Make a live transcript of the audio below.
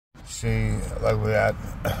she, like, we're at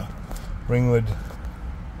Ringwood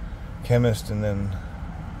chemist, and then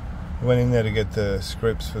we went in there to get the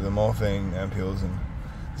scripts for the morphine ampules, and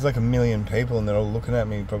there's like a million people, and they're all looking at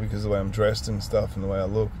me, probably because of the way I'm dressed and stuff and the way I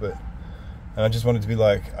look, and I just wanted to be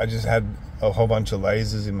like, I just had a whole bunch of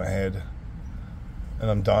lasers in my head, and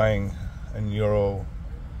I'm dying, and you're all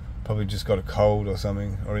probably just got a cold or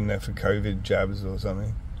something, or in there for COVID jabs or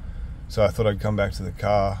something. So I thought I'd come back to the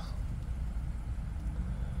car.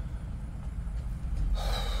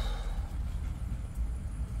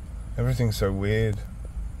 Everything's so weird.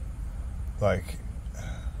 Like,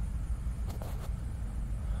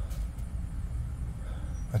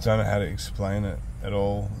 I don't know how to explain it at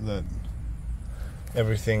all, that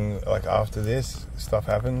everything, like, after this stuff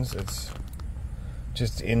happens, it's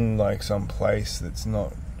just in like some place that's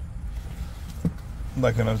not,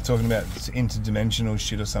 like, when I was talking about interdimensional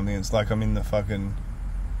shit or something, it's like I'm in the fucking,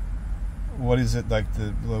 what is it, like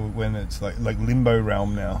when it's like limbo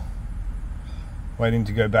realm now, waiting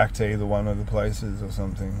to go back to either one of the places or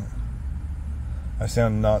something. I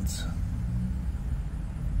sound nuts,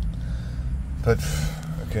 but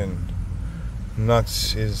again,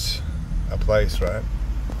 nuts is a place, right?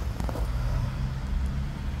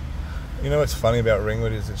 You know what's funny about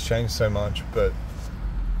Ringwood is it's changed so much, but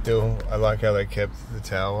still, I like how they kept the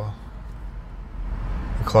tower,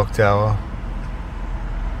 the clock tower.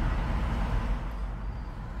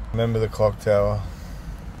 Remember the clock tower,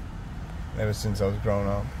 ever since I was growing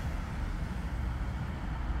up.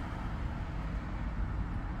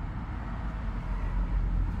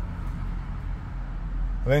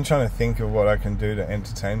 I've been trying to think of what I can do to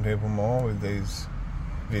entertain people more with these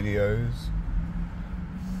videos.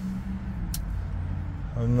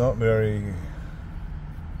 I'm not very...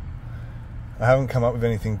 I haven't come up with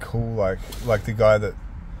anything cool like the guy that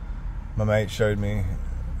my mate showed me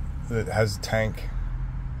that has a tank.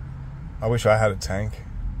 I wish I had a tank.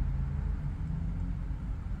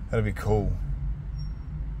 That'd be cool.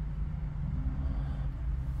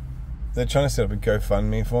 They're trying to set up a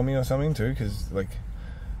GoFundMe for me or something too, because, like,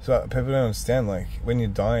 so people don't understand, like, when you're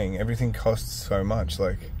dying, everything costs so much.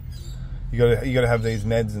 Like, you gotta have these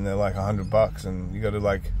meds, and they're like $100, and you gotta,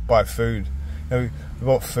 like, buy food. You know, we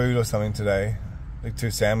bought food or something today, like 2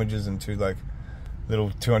 sandwiches and 2 like little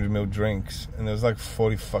 200ml drinks, and it was like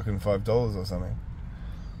 $45 or something.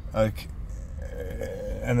 Like,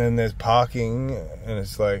 and then there's parking, and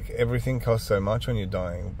it's like everything costs so much when you're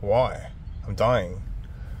dying. Why? I'm dying.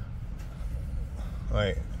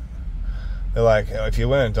 Like, they're like, if you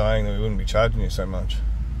weren't dying, then we wouldn't be charging you so much.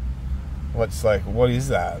 What is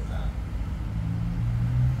that?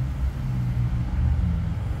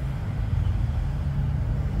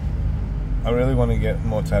 I really want to get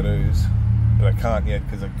more tattoos, but I can't yet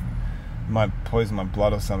because I might poison my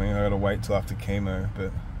blood or something. I gotta wait till after chemo,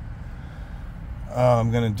 but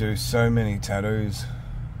I'm gonna do so many tattoos.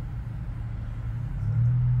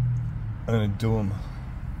 I'm gonna do them.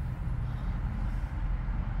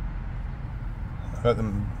 I got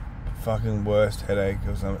the fucking worst headache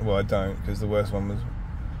or something. Well, I don't, because the worst one was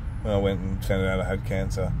when I went and found out I had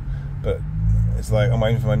cancer. But it's like I'm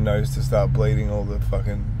waiting for my nose to start bleeding all the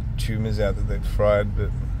fucking tumours out that they'd fried.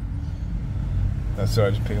 But sorry,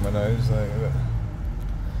 I just picking my nose. Like,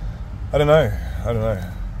 I don't know.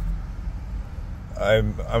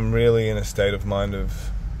 I'm really in a state of mind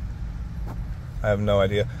of, I have no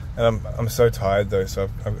idea, and I'm so tired though. So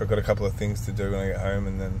I've got a couple of things to do when I get home,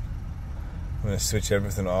 and then I'm going to switch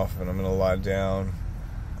everything off, and I'm going to lie down,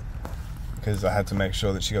 because I had to make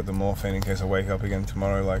sure that she got the morphine in case I wake up again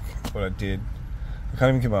tomorrow, like what I did. I can't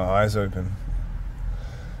even keep my eyes open,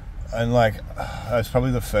 and like, it's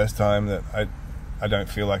probably the first time that I don't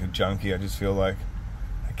feel like a junkie. I just feel like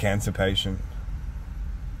a cancer patient.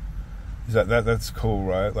 Is that's cool,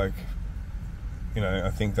 right? Like, you know,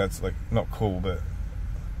 I think that's, like, not cool, but,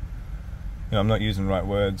 you know, I'm not using the right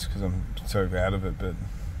words because I'm so out of it, but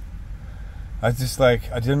I just, like,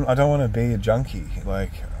 I don't want to be a junkie,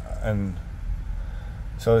 like, and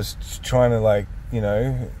so I was trying to, like, you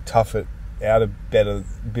know, tough it out a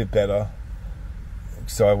bit better,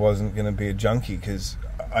 so I wasn't going to be a junkie, because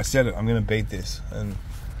I said it, I'm going to beat this, and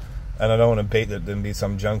I don't want to beat it and be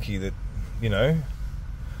some junkie that, you know.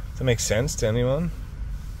 Does that make sense to anyone?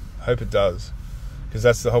 I hope it does, because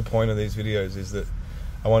that's the whole point of these videos, is that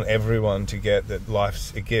I want everyone to get that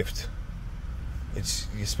life's a gift. You're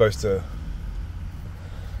supposed to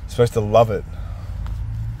love it,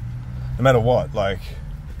 no matter what. Like,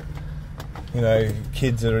 you know,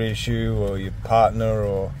 kids are an issue, or your partner,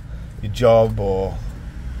 or your job, or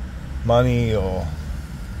money, or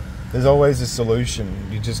there's always a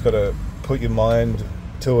solution. You just got to put your mind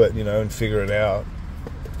to it, you know, and figure it out.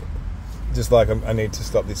 just like I need to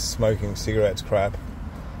stop this smoking cigarettes crap,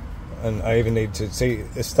 and I even need to see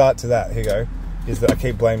a start to that. Here you go. Is that I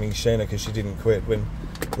keep blaming Sheena because she didn't quit when,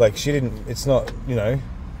 like, she didn't. It's not, you know,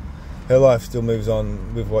 her life still moves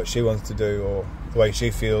on with what she wants to do or the way she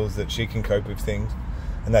feels that she can cope with things,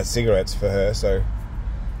 and that's cigarettes for her. So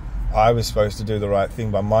I was supposed to do the right thing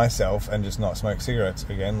by myself and just not smoke cigarettes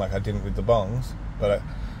again, like I didn't with the bongs. But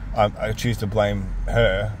I choose to blame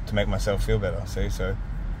her to make myself feel better. See, so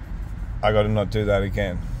I got to not do that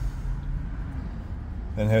again.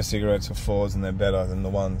 And her cigarettes are 4s and they're better than the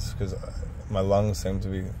ones because my lungs seem to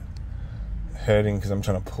be hurting because I'm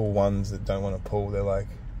trying to pull ones that don't want to pull. They're like,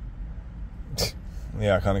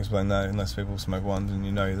 yeah, I can't explain that unless people smoke ones and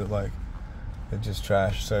you know that, like, they're just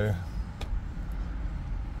trash. So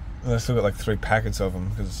I still got like 3 packets of them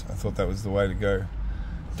because I thought that was the way to go.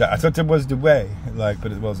 I thought that was the way, like,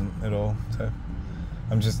 but it wasn't at all. So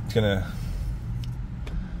I'm just gonna.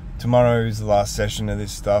 Tomorrow is the last session of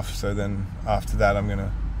this stuff, so then after that I'm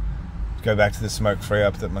gonna go back to the smoke free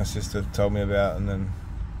up that my sister told me about, and then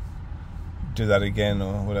do that again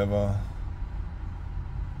or whatever.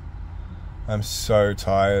 I'm so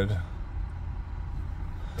tired.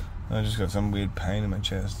 I just got some weird pain in my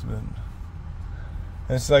chest, but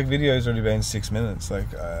it's like video's already been 6 minutes. Like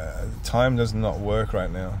time does not work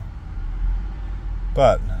right now.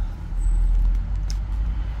 But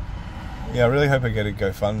yeah, I really hope I get a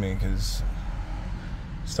GoFundMe because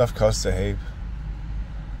stuff costs a heap.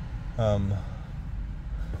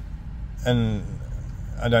 And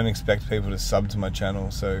I don't expect people to sub to my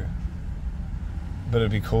channel, so, but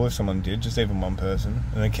it'd be cool if someone did, just even one person,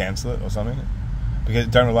 and then cancel it or something. Because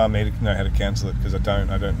don't rely on me to know how to cancel it because I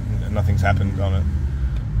don't, nothing's happened on it.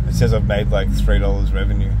 It says I've made like $3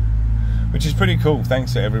 revenue, which is pretty cool.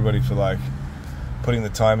 Thanks to everybody for like putting the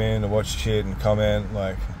time in to watch shit and comment,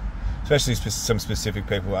 like, especially some specific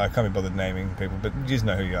people. I can't be bothered naming people, but you just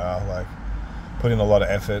know who you are. Like, put in a lot of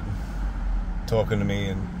effort, talking to me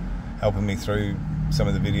and helping me through some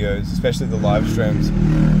of the videos, especially the live streams.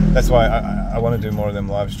 That's why I want to do more of them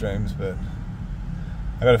live streams, but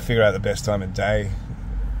I got to figure out the best time of day,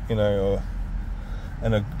 you know,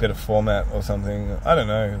 and a better format or something. I don't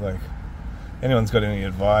know. Like, anyone's got any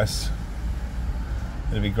advice,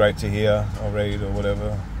 it'd be great to hear or read or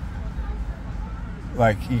whatever.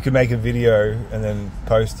 Like, you could make a video and then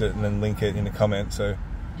post it and then link it in the comments, so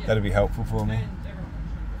that'd be helpful for me.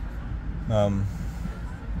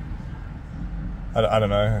 I don't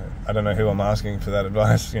know. I don't know who I'm asking for that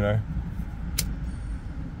advice, you know.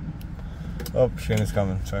 Oh, Sheena's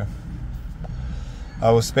coming, so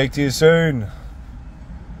I will speak to you soon.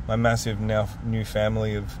 My massive new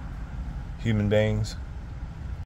family of human beings.